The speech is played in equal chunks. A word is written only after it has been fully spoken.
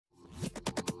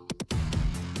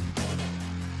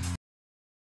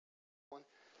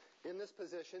in this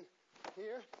position,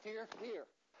 here, here, here.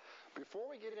 Before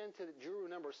we get into the Juru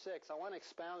number 6, I want to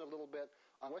expound a little bit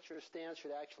on what your stance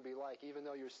should actually be like. Even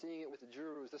though you're seeing it with the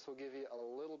Jurus, this will give you a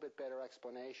little bit better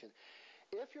explanation.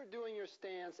 If you're doing your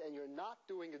stance and you're not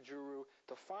doing a Juru,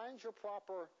 to find your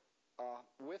proper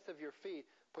width of your feet,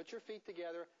 put your feet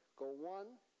together, go 1,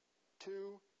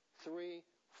 2, 3,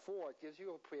 4. It gives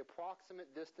you the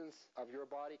approximate distance of your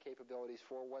body capabilities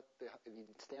for what the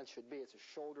stance should be. It's a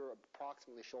shoulder,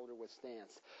 approximately shoulder width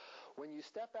stance. When you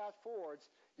step out forwards,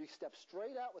 you step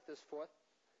straight out with this foot,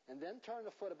 and then turn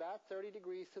the foot about 30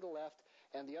 degrees to the left,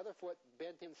 and the other foot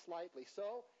bent in slightly.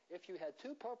 So, if you had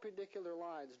two perpendicular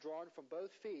lines drawn from both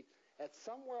feet, at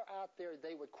somewhere out there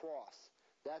they would cross.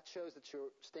 That shows that your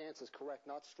stance is correct,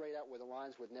 not straight out where the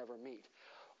lines would never meet.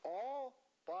 All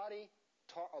body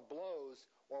blows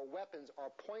or weapons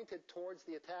are pointed towards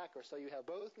the attacker. So you have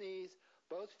both knees,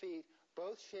 both feet,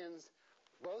 both shins,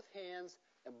 both hands,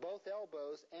 and both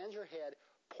elbows, and your head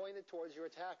pointed towards your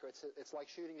attacker. It's like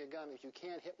shooting a gun if you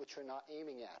can't hit what you're not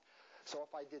aiming at. So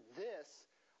if I did this,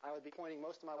 I would be pointing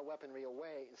most of my weaponry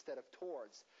away instead of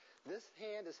towards. This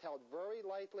hand is held very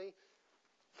lightly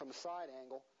from the side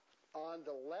angle on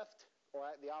the left, or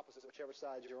at the opposite, whichever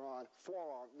side you're on,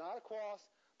 forearm. Not across,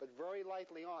 but very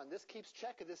lightly on. This keeps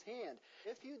check of this hand.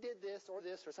 If you did this or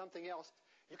something else,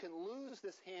 you can lose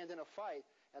this hand in a fight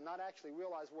and not actually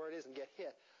realize where it is and get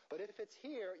hit. But if it's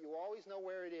here, you always know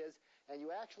where it is, and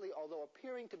you actually, although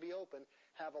appearing to be open,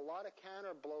 have a lot of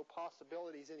counter blow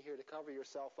possibilities in here to cover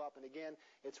yourself up. And again,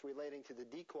 it's relating to the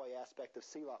decoy aspect of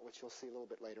Silat, which you'll see a little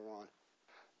bit later on.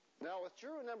 Now with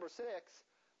Juru number 6,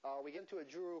 we get into a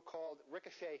Juru called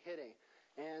ricochet hitting.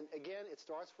 And again, it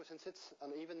starts with, since it's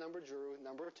an even number Juru,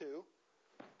 number 2.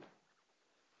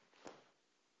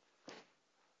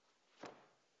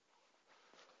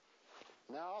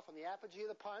 Now, from the apogee of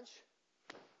the punch,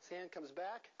 his hand comes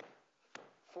back,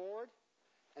 forward,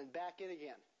 and back in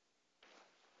again.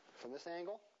 From this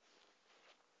angle.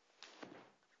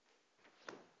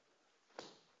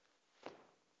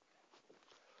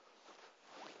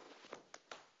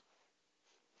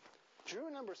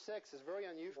 Juru number 6 is very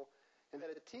unusual in that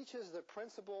it teaches the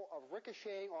principle of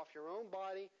ricocheting off your own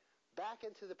body back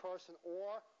into the person,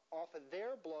 or off of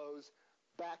their blows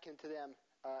back into them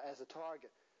as a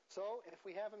target. So if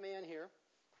we have a man here,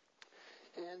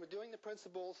 and we're doing the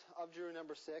principles of Juru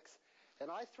number 6,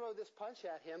 and I throw this punch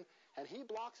at him, and he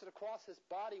blocks it across his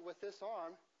body with this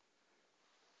arm,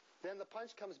 then the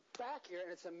punch comes back here, and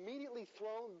it's immediately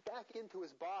thrown back into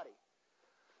his body.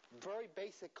 Very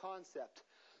basic concept.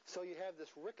 So you have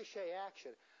this ricochet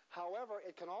action. However,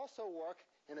 it can also work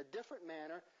in a different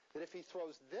manner, that if he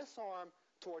throws this arm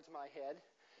towards my head,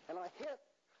 and I hit,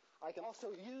 I can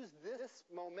also use this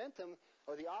momentum,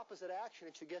 or the opposite action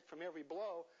that you get from every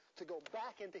blow, to go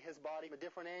back into his body from a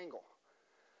different angle.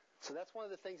 So that's one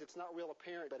of the things that's not real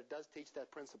apparent, but it does teach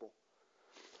that principle.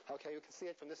 Okay, you can see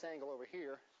it from this angle over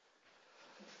here.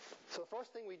 So the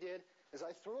first thing we did is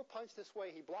I threw a punch this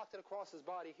way. He blocked it across his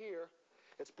body here.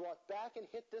 It's brought back and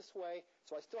hit this way,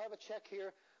 so I still have a check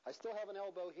here. I still have an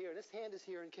elbow here. This hand is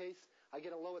here in case I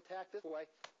get a low attack this way.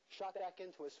 Shot back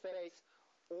into his face.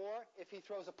 Or if he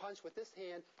throws a punch with this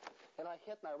hand, and I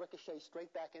hit and I ricochet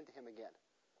straight back into him again.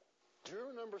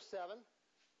 Juru number 7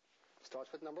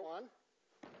 starts with number 1.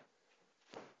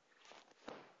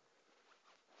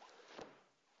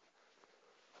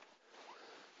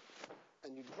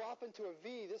 And you drop into a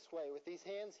V this way with these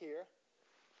hands here.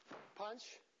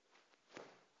 Punch.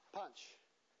 Punch.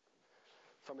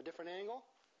 From a different angle.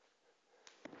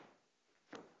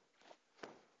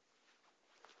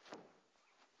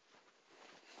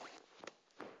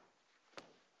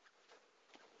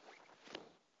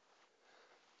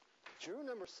 Juru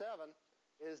number 7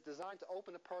 is designed to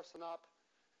open a person up.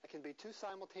 It can be two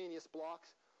simultaneous blocks,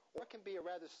 or it can be a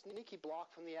rather sneaky block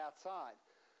from the outside.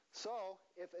 So,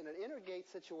 if in an inner gate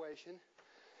situation,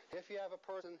 if you have a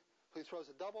person who throws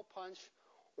a double punch,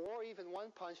 or even one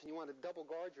punch, and you want to double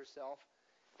guard yourself,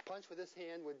 punch with this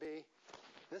hand would be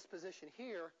this position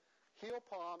here, heel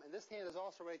palm, and this hand is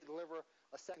also ready to deliver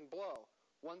a second blow.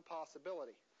 One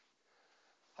possibility.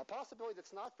 A possibility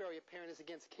that's not very apparent is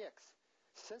against kicks.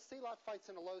 Since Silat fights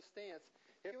in a low stance,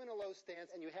 if you're in a low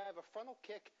stance and you have a frontal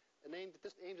kick aimed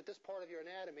at this part of your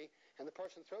anatomy, and the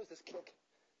person throws this kick,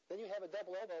 then you have a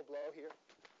double elbow blow here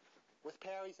with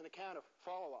parries and a counter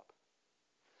follow-up.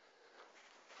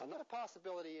 Another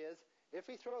possibility is if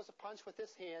he throws a punch with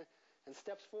this hand and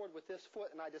steps forward with this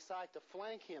foot, and I decide to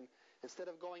flank him instead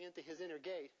of going into his inner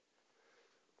gate,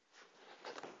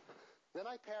 then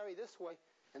I parry this way,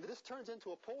 and this turns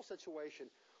into a pull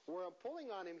situation where I'm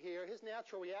pulling on him here. His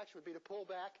natural reaction would be to pull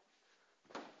back,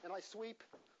 and I sweep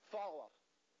Follow-up.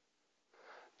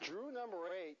 Juru number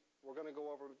 8, we're going to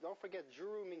go over. Don't forget,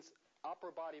 Juru means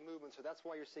upper body movement, so that's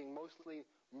why you're seeing mostly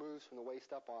moves from the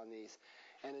waist up on these.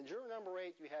 And in Juru number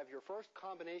 8, you have your first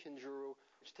combination Juru,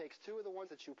 which takes two of the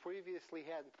ones that you previously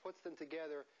had and puts them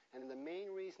together. And the main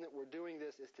reason that we're doing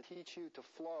this is to teach you to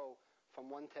flow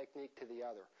from one technique to the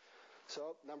other.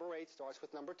 So number 8 starts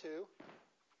with number 2.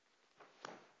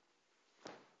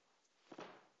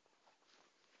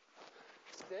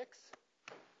 6,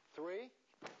 3,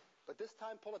 but this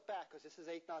time pull it back because this is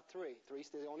 8, not 3. 3 is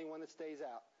the only one that stays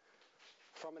out.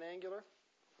 From an angular.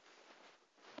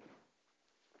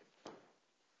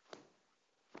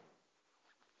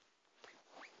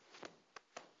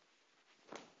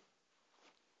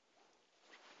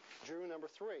 Juru number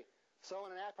 3. So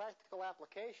in a practical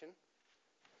application,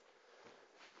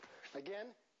 again,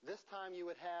 this time you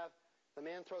would have the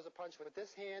man throws a punch with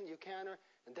this hand, you counter,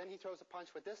 and then he throws a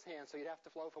punch with this hand, so you'd have to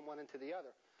flow from one into the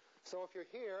other. So if you're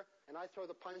here, and I throw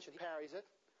the punch and he parries it,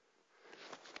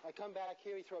 I come back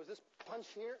here, he throws this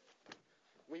punch here,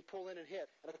 we pull in and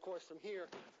hit. And of course from here,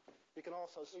 you can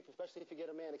also sweep, especially if you get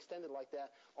a man extended like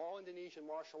that. All Indonesian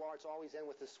martial arts always end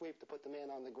with a sweep to put the man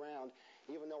on the ground,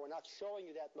 even though we're not showing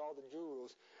you that in all the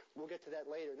Jurus. We'll get to that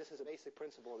later. This is a basic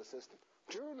principle of the system.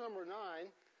 Juru number 9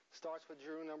 starts with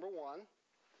Juru number 1.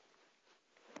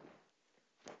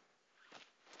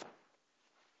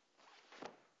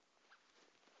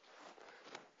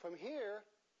 From here,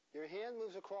 your hand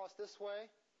moves across this way,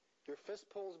 your fist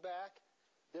pulls back,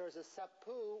 there's a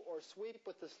sapu, or sweep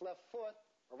with this left foot,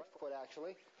 or right foot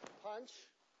actually, punch,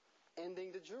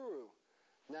 ending the Juru.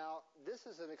 Now, this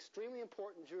is an extremely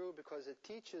important Juru because it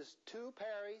teaches two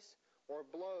parries, or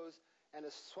blows, and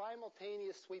a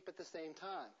simultaneous sweep at the same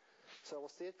time. So we'll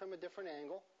see it from a different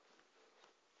angle.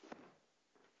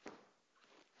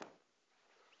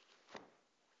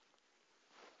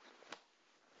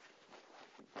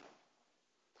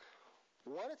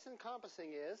 What it's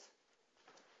encompassing is,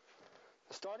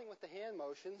 starting with the hand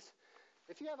motions,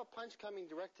 if you have a punch coming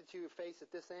directed to your face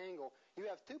at this angle,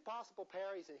 you have two possible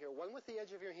parries in here, one with the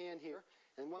edge of your hand here,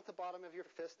 and one at the bottom of your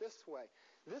fist this way.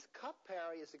 This cup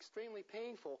parry is extremely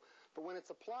painful, but when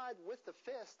it's applied with the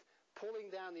fist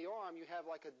pulling down the arm, you have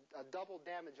like a double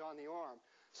damage on the arm.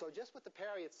 So just with the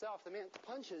parry itself, the man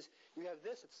punches, you have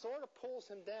this, it sort of pulls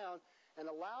him down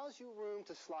and allows you room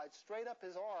to slide straight up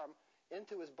his arm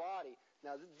into his body.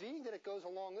 Now, being that it goes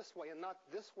along this way and not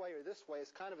this way or this way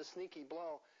is kind of a sneaky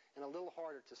blow and a little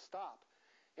harder to stop.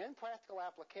 In practical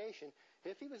application,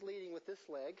 if he was leading with this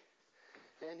leg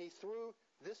and he threw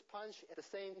this punch at the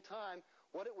same time,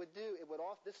 what it would do,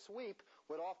 this sweep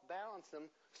would off-balance him.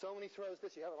 So when he throws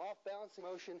this, you have an off-balancing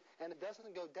motion and it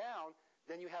doesn't go down,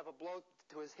 then you have a blow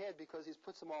to his head because he's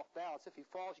puts him off balance. If he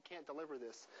falls, you can't deliver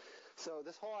this. So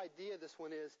this whole idea, this one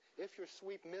is, if your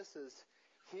sweep misses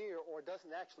here or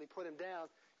doesn't actually put him down,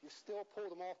 you still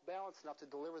pulled him off balance enough to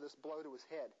deliver this blow to his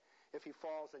head. If he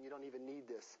falls, then you don't even need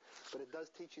this. But it does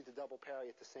teach you to double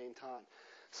parry at the same time.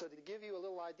 So to give you a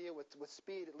little idea with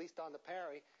speed, at least on the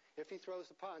parry, if he throws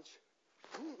the punch,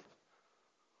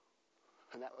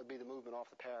 and that would be the movement off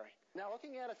the parry. Now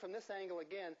looking at it from this angle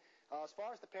again, as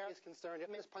far as the parry is concerned, if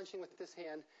he is punching with this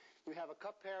hand, you have a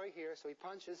cup parry here, so he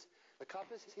punches, the cup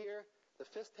is here, the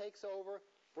fist takes over,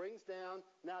 brings down.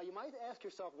 Now, you might ask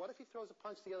yourself, what if he throws a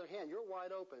punch to the other hand? You're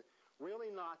wide open.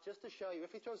 Really not. Just to show you,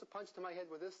 if he throws a punch to my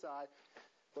head with this side,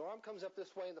 the arm comes up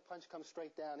this way and the punch comes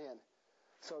straight down in.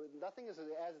 So nothing is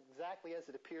exactly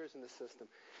as it appears in the system.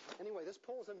 Anyway, this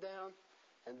pulls him down,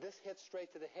 and this hits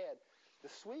straight to the head. The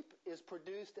sweep is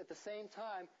produced at the same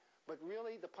time, but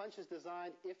really the punch is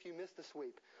designed if you miss the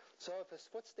sweep. So if his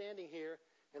foot's standing here,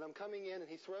 and I'm coming in, and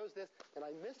he throws this, and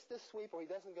I miss this sweep, or he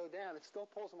doesn't go down, it still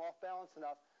pulls him off balance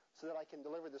enough so that I can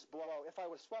deliver this blow. If I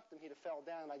would have swept him, he'd have fell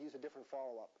down, and I'd use a different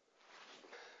follow-up.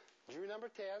 Juru number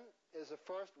 10 is the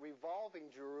first revolving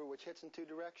Juru, which hits in two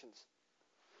directions.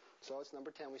 So it's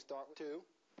number 10. We start with 2.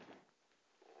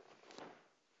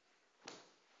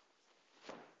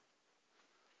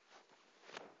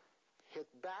 Hit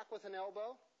back with an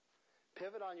elbow,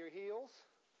 pivot on your heels,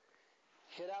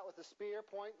 hit out with the spear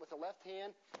point with the left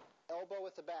hand, elbow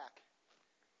with the back.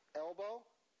 Elbow,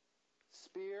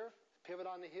 spear, pivot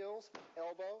on the heels,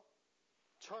 elbow,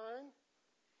 turn,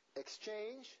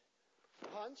 exchange,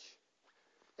 punch,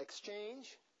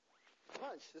 exchange,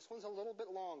 punch. This one's a little bit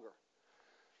longer.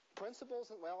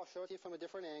 Principles, well, I'll show it to you from a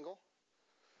different angle.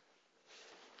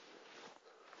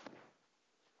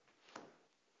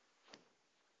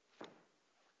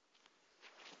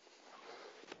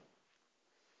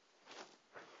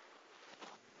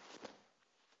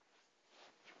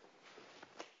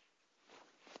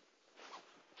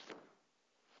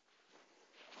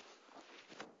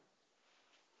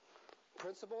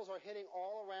 Principles are hitting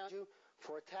all around you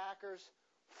for attackers,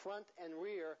 front and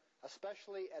rear,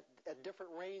 especially at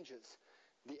different ranges.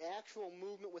 The actual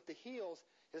movement with the heels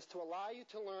is to allow you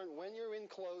to learn when you're in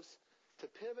close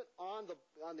to pivot on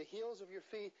the heels of your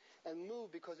feet and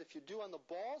move, because if you do on the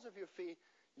balls of your feet,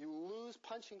 you lose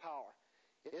punching power.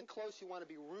 In close, you want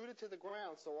to be rooted to the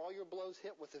ground, so all your blows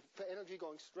hit with the energy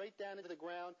going straight down into the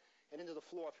ground and into the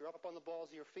floor. If you're up on the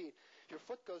balls of your feet, your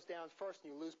foot goes down first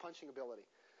and you lose punching ability.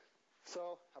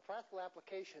 So a practical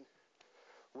application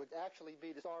would actually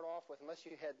be to start off with, unless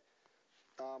you had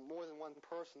more than one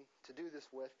person to do this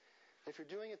with, if you're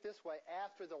doing it this way,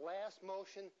 after the last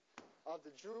motion of the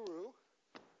juru,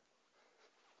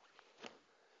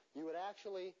 you would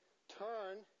actually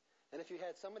turn, and if you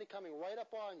had somebody coming right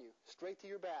up on you, straight to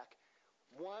your back,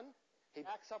 1, he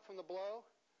backs up from the blow.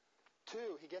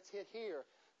 2, he gets hit here.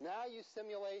 Now you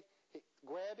simulate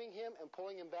grabbing him and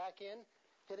pulling him back in,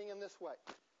 hitting him this way.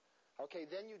 Okay,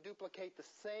 then you duplicate the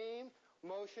same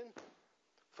motion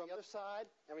from the other side.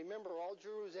 And remember, all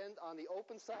jurus end on the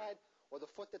open side or the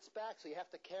foot that's back, so you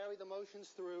have to carry the motions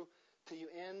through till you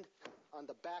end on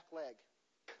the back leg.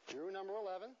 Juru number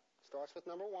 11 starts with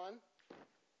number 1.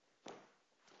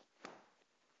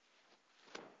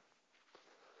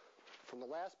 From the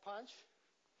last punch,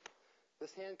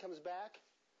 this hand comes back,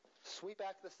 sweep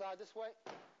back to the side this way,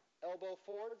 elbow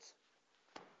forwards,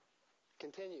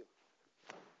 continue.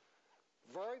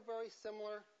 Very, very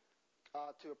similar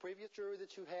to a previous juru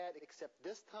that you had, except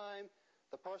this time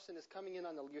the person is coming in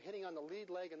you're hitting on the lead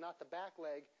leg and not the back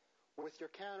leg with your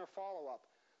counter follow-up.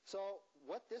 So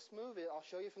what this move is, I'll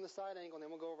show you from the side angle, and then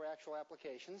we'll go over actual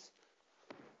applications.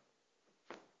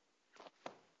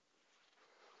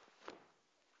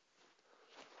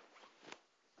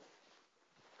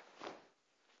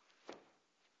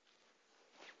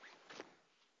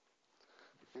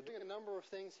 You're doing a number of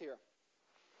things here.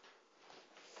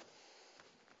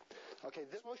 Okay,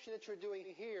 this motion that you're doing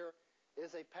here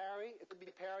is a parry. It could be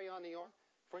a parry on the arm.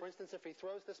 For instance, if he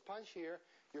throws this punch here,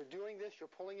 you're doing this, you're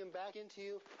pulling him back into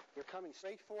you, you're coming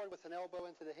straight forward with an elbow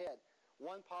into the head.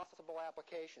 One possible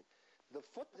application. The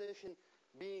foot position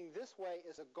being this way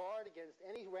is a guard against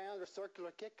any round or circular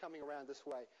kick coming around this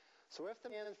way. So if the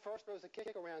man first throws a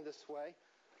kick around this way,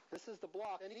 this is the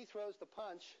block, and he throws the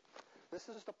punch. This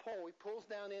is the pull. He pulls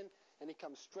down in, and he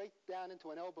comes straight down into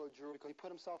an elbow juru because he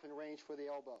put himself in range for the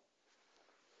elbow.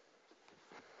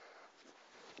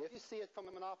 If you see it from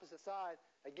an opposite side,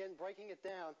 again, breaking it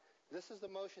down, this is the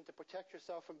motion to protect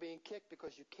yourself from being kicked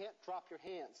because you can't drop your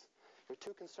hands. You're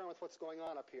too concerned with what's going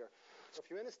on up here. So if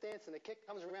you're in a stance and the kick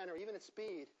comes around, or even at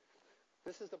speed,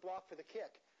 this is the block for the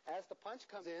kick. As the punch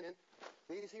comes in,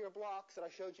 these are your blocks that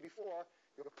I showed you before.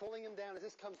 You're pulling him down as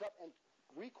this comes up and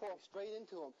recoil straight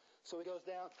into him. So he goes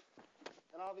down,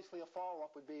 and obviously a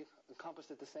follow-up would be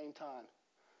encompassed at the same time.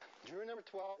 Juru number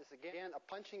 12 is, again, a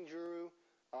punching juru,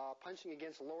 punching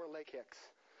against lower leg kicks.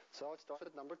 So it starts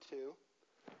at number 2.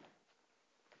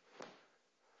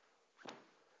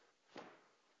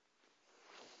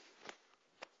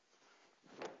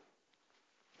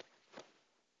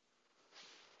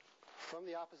 From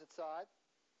the opposite side.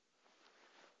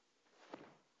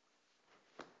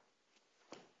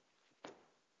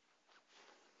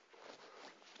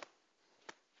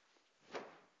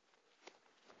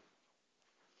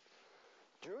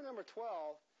 Juru number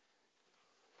 12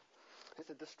 is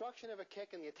the destruction of a kick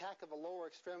and the attack of a lower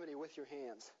extremity with your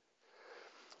hands.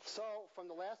 So from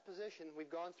the last position, we've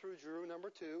gone through juru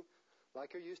number 2,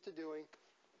 like you're used to doing.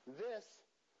 This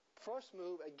first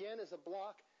move, again, is a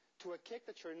block to a kick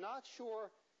that you're not sure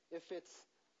if it's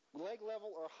leg level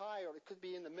or high, or it could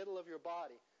be in the middle of your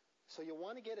body. So you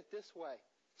want to get it this way,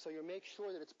 so you make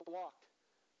sure that it's blocked.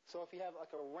 So if you have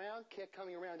like a round kick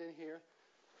coming around in here,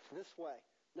 this way.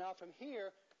 Now from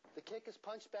here, the kick is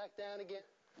punched back down again,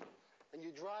 and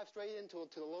you drive straight into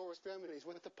the lower extremities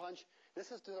with the punch.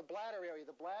 This is to the bladder area.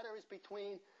 The bladder is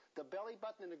between the belly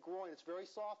button and the groin. It's very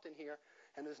soft in here,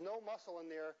 and there's no muscle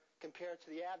in there compared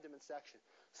to the abdomen section.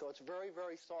 So it's very,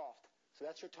 very soft. So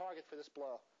that's your target for this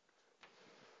blow.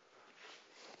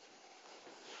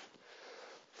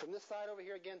 From this side over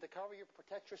here, again, to cover you,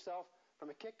 protect yourself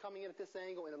from a kick coming in at this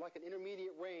angle in like an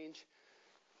intermediate range.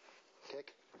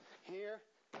 Kick here,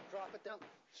 drop it down,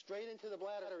 straight into the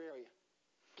bladder area.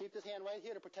 Keep this hand right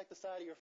here to protect the side of your